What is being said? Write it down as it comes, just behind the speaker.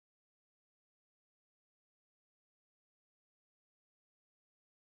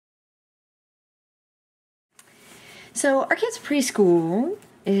So our kids' preschool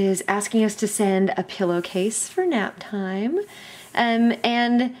is asking us to send a pillowcase for nap time.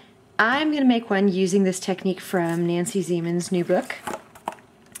 And I'm going to make one using this technique from Nancy Zieman's new book,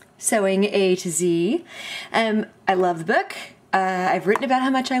 Sewing A to Z. I love the book. I've written about how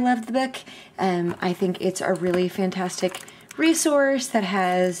much I love the book. I think it's a really fantastic resource that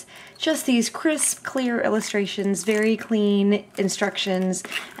has just these crisp, clear illustrations, very clean instructions,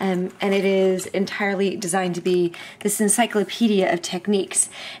 and it is entirely designed to be this encyclopedia of techniques.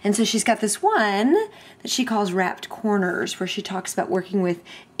 And so she's got this one that she calls Wrapped Corners, where she talks about working with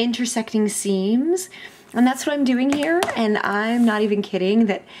intersecting seams. And that's what I'm doing here, and I'm not even kidding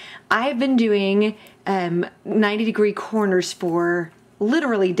that I've been doing 90-degree corners for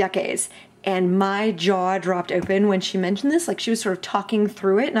literally decades. And my jaw dropped open when she mentioned this. Like, she was sort of talking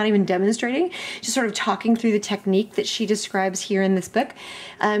through it, not even demonstrating, just sort of talking through the technique that she describes here in this book.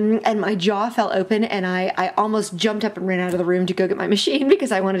 And my jaw fell open, and I almost jumped up and ran out of the room to go get my machine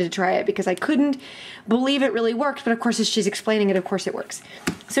because I wanted to try it, because I couldn't believe it really worked. But of course, as she's explaining it, of course it works.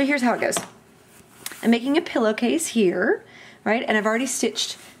 So here's how it goes. I'm making a pillowcase here, right? And I've already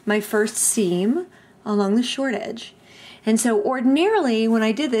stitched my first seam along the short edge. And so ordinarily when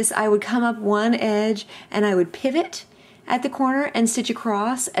I did this, I would come up one edge and I would pivot at the corner and stitch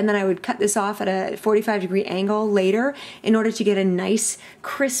across, and then I would cut this off at a 45-degree angle later in order to get a nice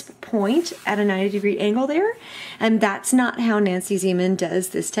crisp point at a 90-degree angle there. And that's not how Nancy Zieman does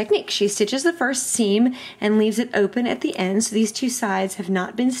this technique. She stitches the first seam and leaves it open at the end, so these two sides have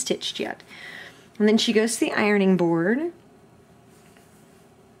not been stitched yet. And then she goes to the ironing board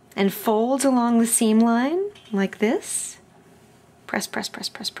and folds along the seam line like this. Press, press, press,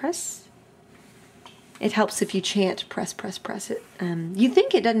 press, press. It helps if you chant press, press, press it. You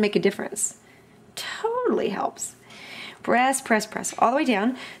think it doesn't make a difference. Totally helps. Press, press, press, all the way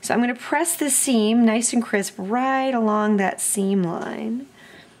down. So I'm going to press this seam nice and crisp right along that seam line.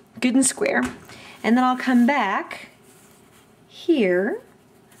 Good and square. And then I'll come back here,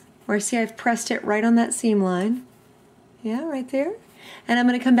 where see I've pressed it right on that seam line. Yeah, right there. And I'm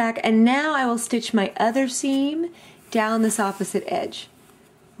going to come back, and now I will stitch my other seam down this opposite edge,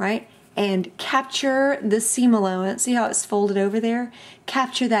 right? And capture the seam allowance. See how it's folded over there?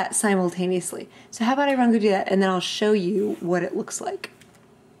 Capture that simultaneously. So how about I run go do that, and then I'll show you what it looks like.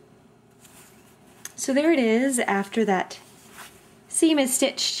 So there it is after that seam is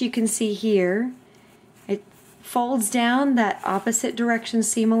stitched. You can see here it folds down that opposite direction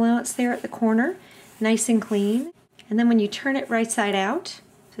seam allowance there at the corner, nice and clean. And then when you turn it right side out,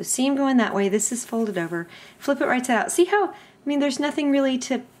 so seam going that way, this is folded over, flip it right side out. See how, I mean, there's nothing really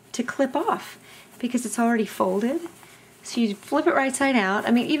to clip off because it's already folded. So you flip it right side out.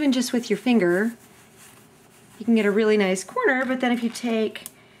 I mean, even just with your finger, you can get a really nice corner, but then if you take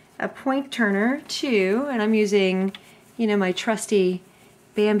a point turner too, and I'm using, you know, my trusty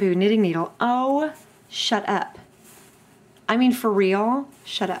bamboo knitting needle. Oh, shut up. I mean, for real,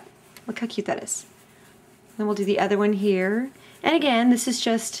 shut up. Look how cute that is. Then we'll do the other one here. And again, this is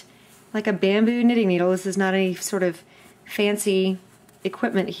just like a bamboo knitting needle. This is not any sort of fancy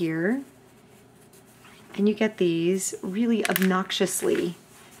equipment here. And you get these really obnoxiously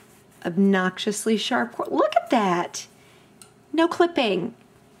sharp. Look at that. No clipping.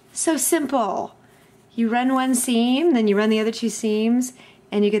 So simple. You run one seam, then you run the other two seams,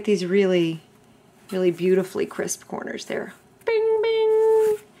 and you get these really, really beautifully crisp corners there. Bing,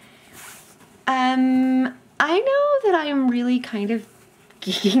 bing. I know that I am really kind of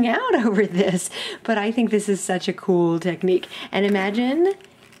geeking out over this, but I think this is such a cool technique. And imagine,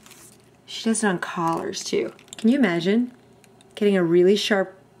 she does it on collars too. Can you imagine getting a really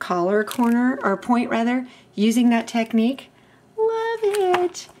sharp collar corner, or point rather, using that technique? Love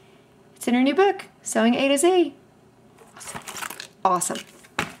it. It's in her new book, Sewing A to Z. Awesome. Awesome.